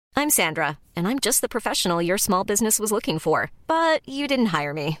I'm Sandra, and I'm just the professional your small business was looking for. But you didn't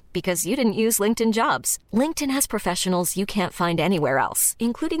hire me because you didn't use LinkedIn Jobs. LinkedIn has professionals you can't find anywhere else,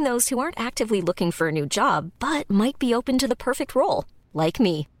 including those who aren't actively looking for a new job, but might be open to the perfect role, like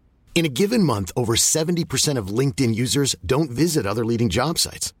me. In a given month, over 70% of LinkedIn users don't visit other leading job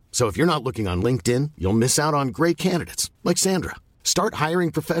sites. So if you're not looking on LinkedIn, you'll miss out on great candidates like Sandra. Start hiring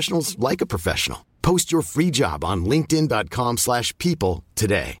professionals like a professional. Post your free job on linkedin.com/people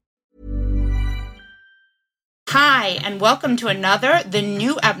today. Hi, and welcome to another The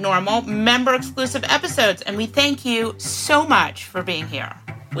New Abnormal member-exclusive episodes, and we thank you so much for being here.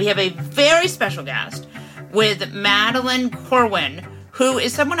 We have a very special guest with Madeline Corwin, who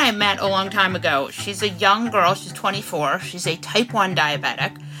is someone I met a long time ago. She's a young girl. She's 24. She's a type 1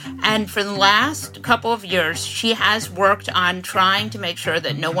 diabetic. And for the last couple of years, she has worked on trying to make sure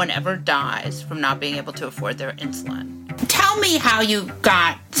that no one ever dies from not being able to afford their insulin. Tell me how you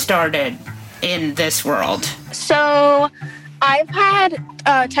got started in this world. So I've had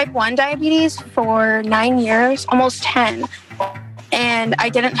type 1 diabetes for 9 years, almost 10. And I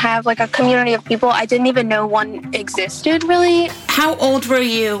didn't have like a community of people. I didn't even know one existed, really. How old were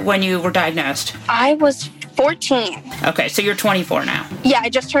you when you were diagnosed? I was 14. Okay, so you're 24 now. Yeah, I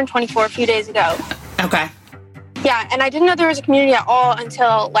just turned 24 a few days ago. Okay. Yeah, and I didn't know there was a community at all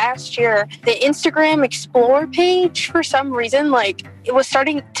until last year. The Instagram Explore page, for some reason, like, it was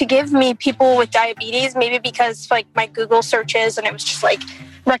starting to give me people with diabetes, maybe because, like, my Google searches, and it was just, like,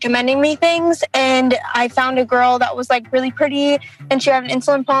 recommending me things. And I found a girl that was, like, really pretty, and she had an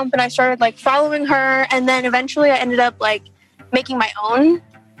insulin pump, and I started, like, following her. And then eventually I ended up, like, making my own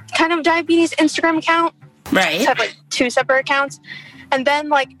kind of diabetes Instagram account. Right. I had, like, 2 separate accounts. And then,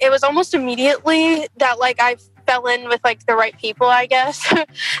 like, it was almost immediately that, like, I fell in with, like, the right people, I guess.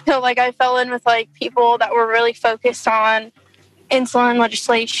 So, like, I fell in with, like, people that were really focused on insulin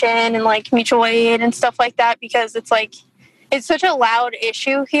legislation and, like, mutual aid and stuff like that, because it's, like, it's such a loud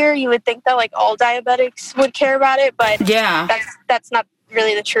issue here. You would think that, like, all diabetics would care about it, but yeah, that's not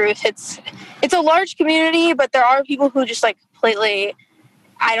really the truth. It's a large community, but there are people who just, like, completely,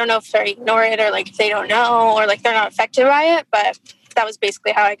 I don't know if they ignore it or, like, if they don't know or, like, they're not affected by it, but that was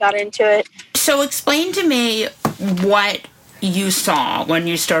basically how I got into it. So explain to me what you saw when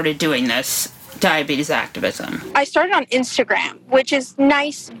you started doing this diabetes activism. I started on Instagram, which is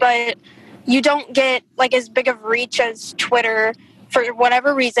nice, but you don't get, like, as big of reach as Twitter for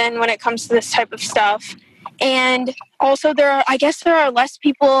whatever reason when it comes to this type of stuff. And also I guess there are less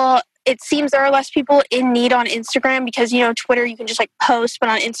people, it seems there are less people in need on Instagram because, you know, Twitter, you can just, like, post, but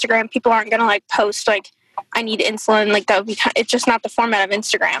on Instagram, people aren't going to, like, post, like, I need insulin, like, that would be, it's just not the format of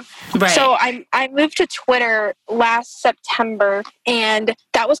Instagram. Right. So I moved to Twitter last September, and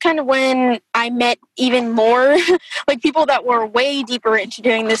that was kind of when I met even more, like, people that were way deeper into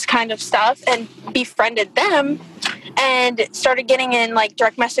doing this kind of stuff, and befriended them and started getting in, like,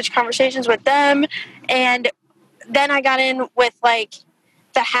 direct message conversations with them. And then I got in with, like,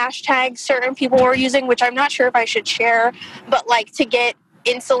 the hashtags certain people were using, which I'm not sure if I should share, but, like, to get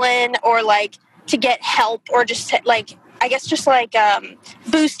insulin or, like, to get help or just to, like, I guess just like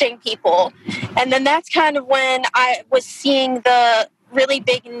boosting people. And then that's kind of when I was seeing the really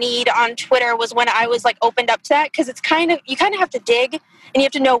big need on Twitter, was when I was, like, opened up to that, because it's kind of, you kind of have to dig and you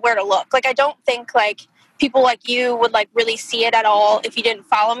have to know where to look. Like, I don't think, like, people like you would, like, really see it at all if you didn't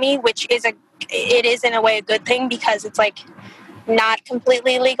follow me, which is it is in a way a good thing, because it's, like, not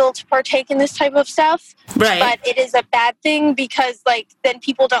completely legal to partake in this type of stuff. Right. But it is a bad thing because, like, then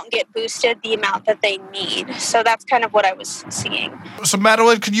people don't get boosted the amount that they need. So that's kind of what I was seeing. So,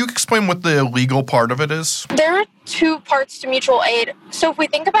 Madeline, can you explain what the legal part of it is? There are 2 parts to mutual aid. So if we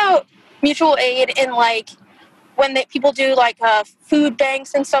think about mutual aid in, like, when people do, like, food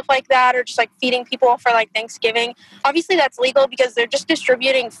banks and stuff like that, or just, like, feeding people for, like, Thanksgiving, obviously that's legal because they're just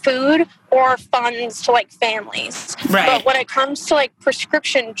distributing food or funds to, like, families. Right. But when it comes to, like,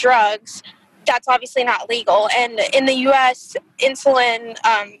 prescription drugs, that's obviously not legal. And in the U.S., insulin,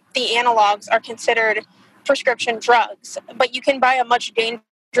 the analogs are considered prescription drugs, but you can buy a much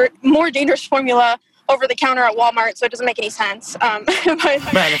more dangerous formula over the counter at Walmart, so it doesn't make any sense. But,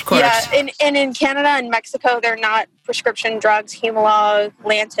 right, of course. Yeah, and in Canada and Mexico, they're not prescription drugs, Humalog,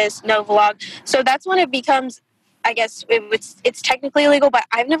 Lantus, Novolog. So that's when it becomes, I guess, it's technically illegal, but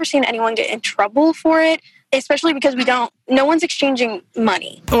I've never seen anyone get in trouble for it, especially because no one's exchanging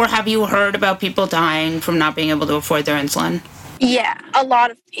money. Or have you heard about people dying from not being able to afford their insulin? Yeah, a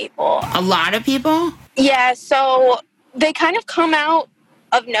lot of people. A lot of people? Yeah, so they kind of come out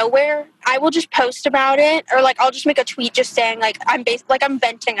of nowhere, I will just post about it, or like I'll just make a tweet just saying like I'm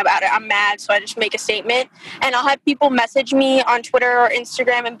venting about it. I'm mad, so I just make a statement, and I'll have people message me on Twitter or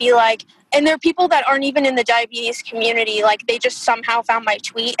Instagram and be like, and there are people that aren't even in the diabetes community, like they just somehow found my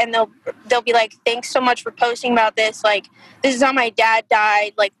tweet and they'll be like, thanks so much for posting about this. Like, this is how my dad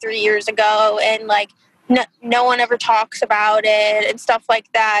died like 3 years ago, and like no one ever talks about it and stuff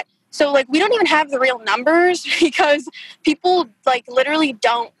like that. So like we don't even have the real numbers because people like literally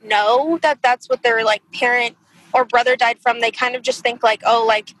don't know that that's what their like parent or brother died from. They kind of just think like, oh,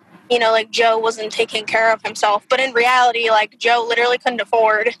 like, you know, like Joe wasn't taking care of himself. But in reality, like Joe literally couldn't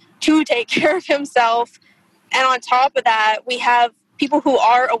afford to take care of himself. And on top of that, we have people who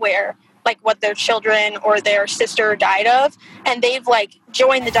are aware like what their children or their sister died of, and they've like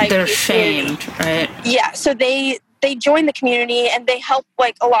joined the diabetes community. They're shamed, right? Yeah, so they join the community and they help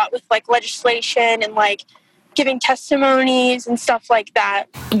like a lot with like legislation and like giving testimonies and stuff like that.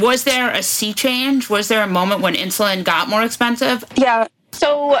 Was there a sea change? Was there a moment when insulin got more expensive? Yeah,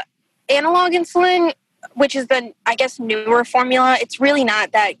 so analog insulin, which is the, I guess, newer formula, it's really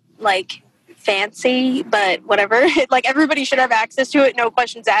not that like fancy, but whatever. Like everybody should have access to it, no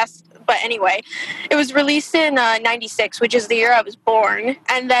questions asked. But anyway, it was released in 96, which is the year I was born.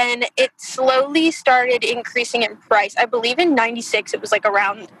 And then it slowly started increasing in price. I believe in 96, it was like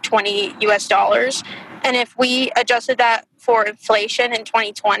around $20 US. And if we adjusted that for inflation in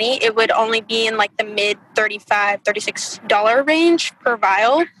 2020, it would only be in like the mid $35, $36 range per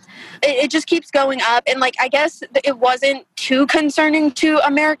vial. It just keeps going up. And like, I guess it wasn't too concerning to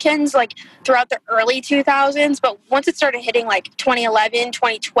Americans like throughout the early 2000s. But once it started hitting like 2011,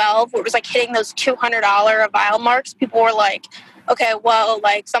 2012, where it was like hitting those $200 a vial marks, people were like, okay, well,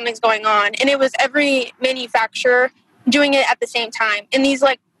 like something's going on. And it was every manufacturer doing it at the same time. And these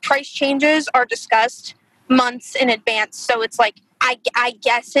like price changes are discussed months in advance. So it's like, I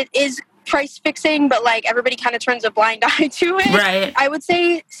guess it is price fixing, but like everybody kind of turns a blind eye to it. Right. I would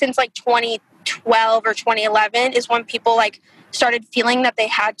say since like 2012 or 2011 is when people like started feeling that they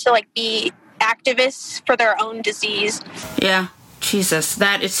had to like be activists for their own disease. Yeah. Jesus,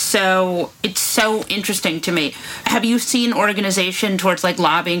 it's so interesting to me. Have you seen organization towards like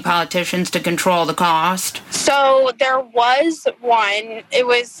lobbying politicians to control the cost? So there was one. There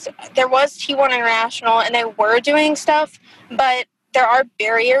was T1 International, and they were doing stuff, but there are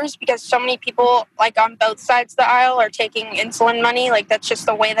barriers because so many people like on both sides of the aisle are taking insulin money. Like that's just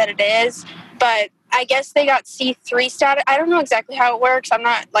the way that it is. But I guess they got C3 status. I don't know exactly how it works. I'm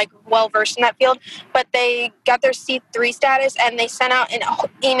not like well versed in that field, but they got their C3 status and they sent out an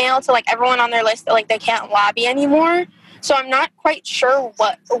email to like everyone on their list that like they can't lobby anymore. So I'm not quite sure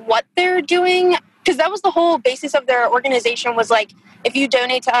what they're doing, because that was the whole basis of their organization was like, if you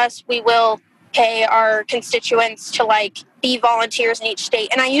donate to us, we will pay our constituents to like be volunteers in each state.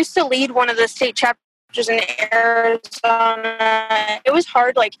 And I used to lead one of the state chapters in Arizona. It was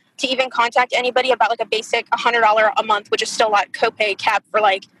hard like to even contact anybody about like a basic $100 a month, which is still a lot copay cap for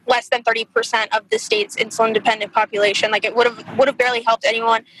like less than 30% of the state's insulin dependent population. Like it would have barely helped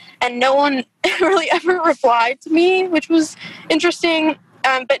anyone, and no one really ever replied to me, which was interesting.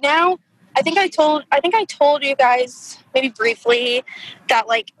 But now I think I told you guys maybe briefly that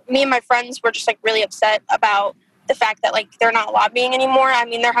like me and my friends were just like really upset about the fact that like they're not lobbying anymore. I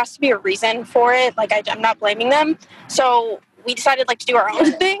mean, there has to be a reason for it. Like I'm not blaming them. So we decided like to do our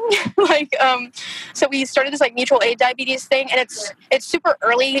own thing. So we started this like mutual aid diabetes thing, and it's super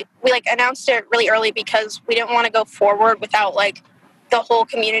early. We like announced it really early because we didn't want to go forward without like the whole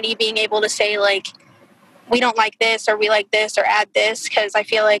community being able to say like, we don't like this or we like this or add this, because I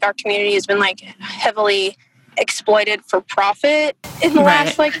feel like our community has been like heavily exploited for profit in the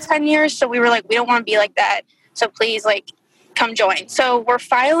last like 10 years. So we were like, we don't want to be like that. So please like come join. So we're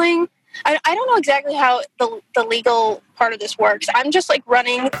filing. I don't know exactly how the legal part of this works. I'm just like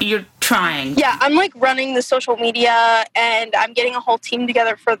running. You're trying. Yeah, I'm like running the social media, and I'm getting a whole team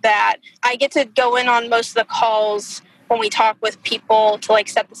together for that. I get to go in on most of the calls when we talk with people to like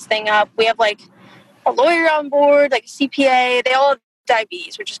set this thing up. We have like a lawyer on board, like a CPA. They all have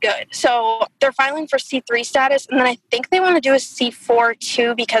diabetes, which is good. So they're filing for C3 status, and then I think they want to do a C4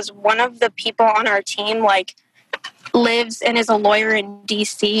 too, because one of the people on our team like lives and is a lawyer in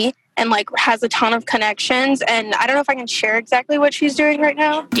DC and like has a ton of connections, and I don't know if I can share exactly what she's doing right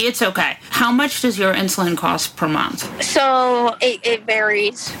now. It's okay. How much does your insulin cost per month? So it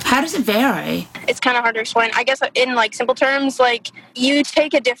varies. How does it vary? It's kind of hard to explain. I guess in like simple terms, like you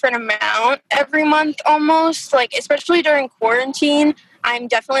take a different amount every month almost, like especially during quarantine. I'm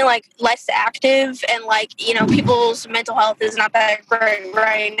definitely like less active, and like, you know, people's mental health is not that great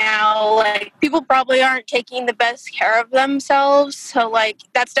right now. Like, people probably aren't taking the best care of themselves. So like,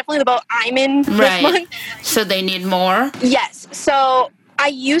 that's definitely the boat I'm in this month. So they need more? Yes. So I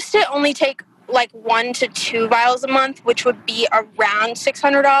used to only take like 1 to 2 vials a month, which would be around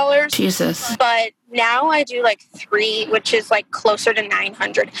 $600. Jesus. But now I do like 3, which is like closer to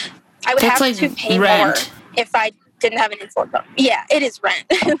 $900. I would That's have like to pay rent. more if I didn't have an insulin pump. Yeah, it is rent.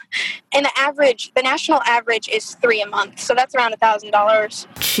 And the national average is 3 a month. So that's around $1,000.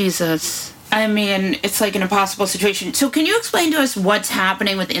 Jesus. I mean, it's like an impossible situation. So can you explain to us what's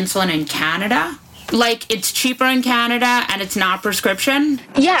happening with insulin in Canada? Like, it's cheaper in Canada and it's not prescription?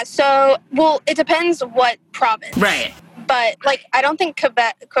 Yeah, so, well, it depends what province. Right. But, like, I don't think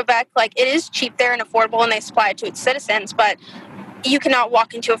Quebec, like, it is cheap there and affordable, and they supply it to its citizens, but you cannot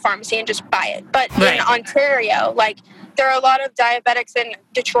walk into a pharmacy and just buy it. But in Ontario, like, there are a lot of diabetics in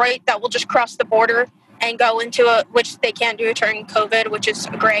Detroit that will just cross the border and go into which they can't do during COVID, which is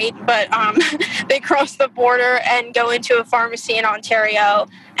great, but they cross the border and go into a pharmacy in Ontario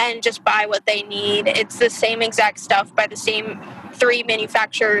and just buy what they need. It's the same exact stuff by the same 3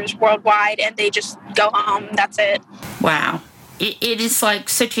 manufacturers worldwide, and they just go home. That's it. Wow. It is like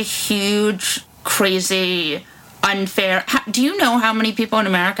such a huge, crazy, unfair. Do you know how many people in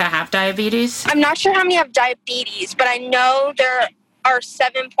America have diabetes? I'm not sure how many have diabetes, but I know there are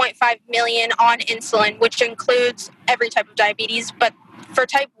 7.5 million on insulin, which includes every type of diabetes. But for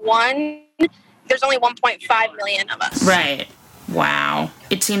type 1, there's only 1.5 million of us. Right. Wow.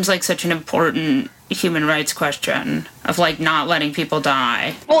 It seems like such an important human rights question of, like, not letting people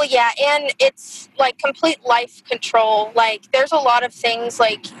die. Well, yeah, and it's, like, complete life control. Like, there's a lot of things,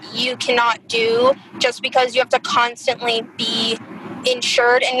 like, you cannot do just because you have to constantly be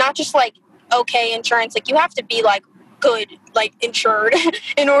insured, and not just, like, okay insurance. Like, you have to be, like, good, like, insured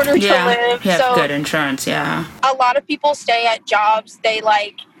in order to live. Yeah, so good insurance, yeah. A lot of people stay at jobs they,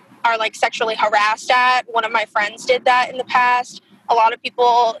 like, are, like, sexually harassed at. One of my friends did that in the past. A lot of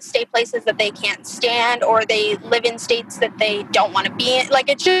people stay places that they can't stand, or they live in states that they don't want to be in. Like,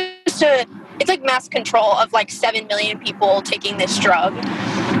 it's just it's like mass control of like 7 million people taking this drug.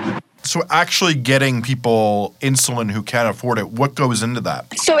 So actually getting people insulin who can't afford it, what goes into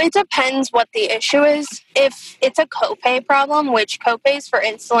that? So it depends what the issue is. If it's a copay problem, which copays for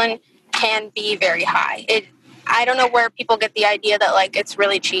insulin can be very high. I don't know where people get the idea that, like, it's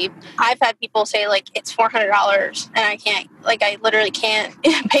really cheap. I've had people say, like, it's $400 and I literally can't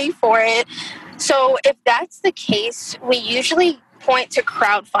pay for it. So if that's the case, we usually point to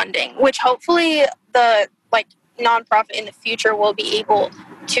crowdfunding, which hopefully the, like, nonprofit in the future will be able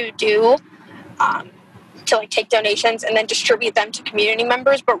to do, to, like, take donations and then distribute them to community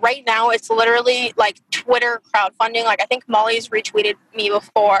members. But right now it's literally like Twitter crowdfunding. Like, I think Molly's retweeted me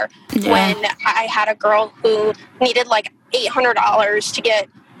before when I had a girl who needed like $800 to get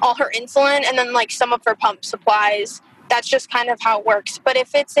all her insulin and then like some of her pump supplies. That's just kind of how it works. But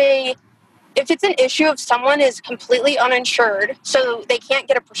if it's an issue of someone is completely uninsured, so they can't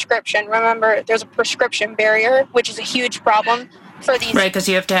get a prescription, remember there's a prescription barrier, which is a huge problem for these. Right, because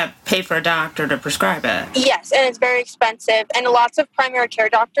you have to pay for a doctor to prescribe it. Yes, and it's very expensive. And lots of primary care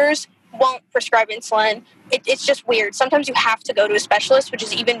doctors won't prescribe insulin. It's just weird. Sometimes you have to go to a specialist, which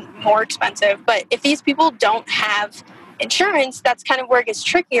is even more expensive. But if these people don't have insurance, that's kind of where it gets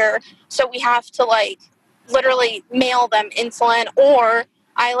trickier. So we have to, like, literally mail them insulin, or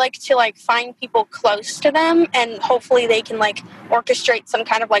I like to, like, find people close to them and hopefully they can, like, orchestrate some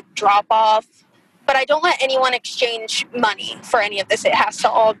kind of, like, drop-off. But I don't let anyone exchange money for any of this. It has to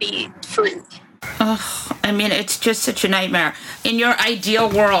all be free. Ugh, I mean, it's just such a nightmare. In your ideal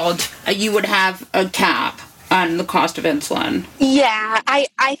world, you would have a cap on the cost of insulin. Yeah,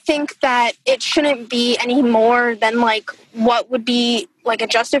 I think that it shouldn't be any more than, like, what would be, like,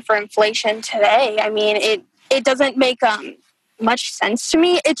 adjusted for inflation today. I mean, it doesn't make much sense to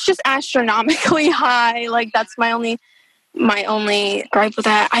me. It's just astronomically high. Like, that's my only gripe with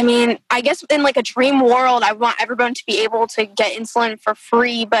that. I mean, I guess in, like, a dream world, I want everyone to be able to get insulin for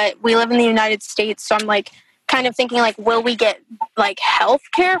free, but we live in the United States, so I'm, like, kind of thinking, like, will we get, like, health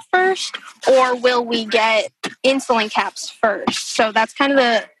care first, or will we get insulin caps first? So that's kind of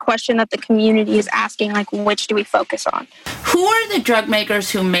the question that the community is asking, like, which do we focus on? Who are the drug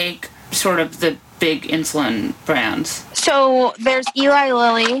makers who make sort of the big insulin brands? So there's Eli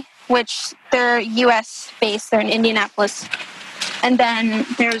Lilly, which they're U.S. based. They're in Indianapolis. And then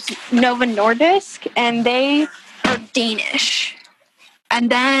there's Novo Nordisk, and they are Danish. And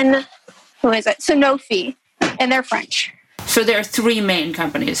then, who is it? Sanofi, and they're French. So there are 3 main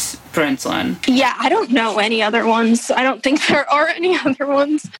companies for insulin. Yeah, I don't know any other ones. I don't think there are any other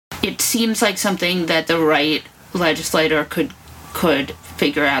ones. It seems like something that the right legislator could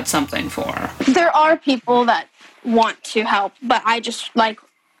figure out something for. There are people that want to help, but I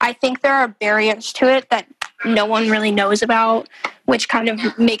think there are barriers to it that no one really knows about, which kind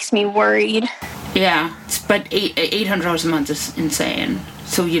of makes me worried. Yeah, but $800 a month is insane.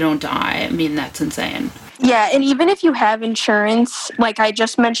 So you don't die. I mean, that's insane. Yeah, and even if you have insurance, like I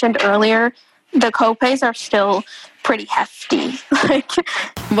just mentioned earlier, the copays are still pretty hefty.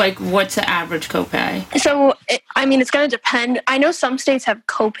 Like, what's the average copay? So, it's going to depend. I know some states have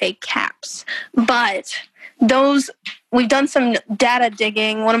copay caps, but we've done some data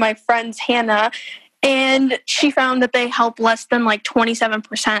digging. One of my friends, Hannah, and she found that they help less than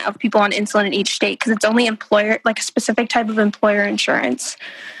 27% of people on insulin in each state because it's only a specific type of employer insurance.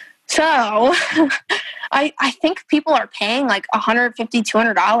 So I think people are paying $150,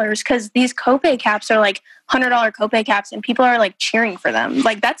 $200 because these copay caps are $100 copay caps and people are cheering for them.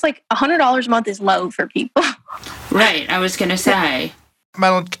 That's $100 a month is low for people. Right. I was going to say.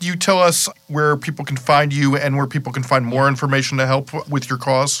 Madeline, can you tell us where people can find you and where people can find more information to help with your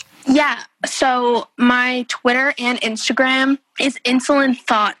cause? Yeah. So my Twitter and Instagram is Insulin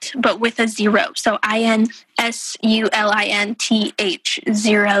Thought, but with a 0. So INSULINTH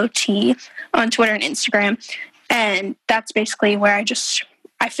 0T on Twitter and Instagram. And that's basically where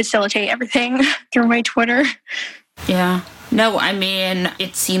I facilitate everything through my Twitter. Yeah. No, I mean,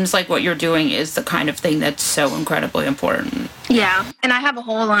 it seems like what you're doing is the kind of thing that's so incredibly important. Yeah. And I have a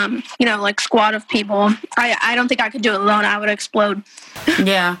whole, squad of people. I don't think I could do it alone. I would explode.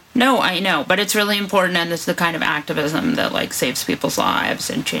 Yeah. No, I know. But it's really important, and it's the kind of activism that, saves people's lives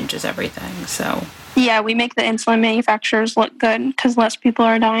and changes everything, so. Yeah, we make the insulin manufacturers look good because less people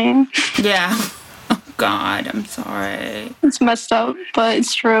are dying. Yeah. Oh, God, I'm sorry. It's messed up, but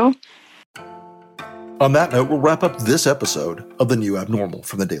it's true. On that note, we'll wrap up this episode of The New Abnormal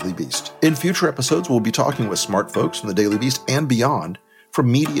from The Daily Beast. In future episodes, we'll be talking with smart folks from The Daily Beast and beyond,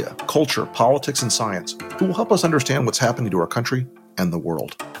 from media, culture, politics, and science, who will help us understand what's happening to our country and the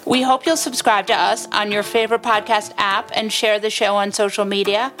world. We hope you'll subscribe to us on your favorite podcast app and share the show on social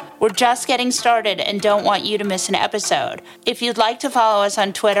media. We're just getting started and don't want you to miss an episode. If you'd like to follow us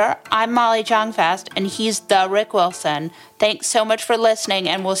on Twitter, I'm Molly Jongfast and he's the Rick Wilson. Thanks so much for listening,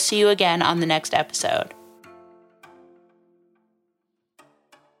 and we'll see you again on the next episode.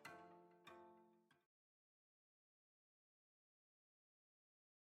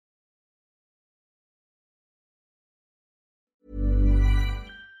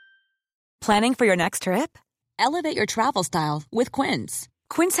 Planning for your next trip? Elevate your travel style with Quince.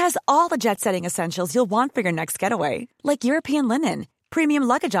 Quince has all the jet-setting essentials you'll want for your next getaway, like European linen, premium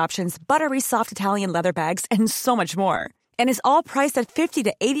luggage options, buttery soft Italian leather bags, and so much more. And is all priced at 50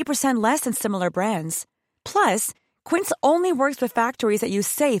 to 80% less than similar brands. Plus, Quince only works with factories that use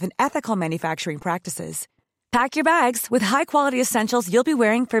safe and ethical manufacturing practices. Pack your bags with high-quality essentials you'll be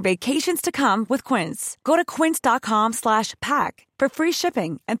wearing for vacations to come with Quince. Go to quince.com/pack for free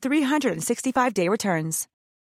shipping and 365-day returns.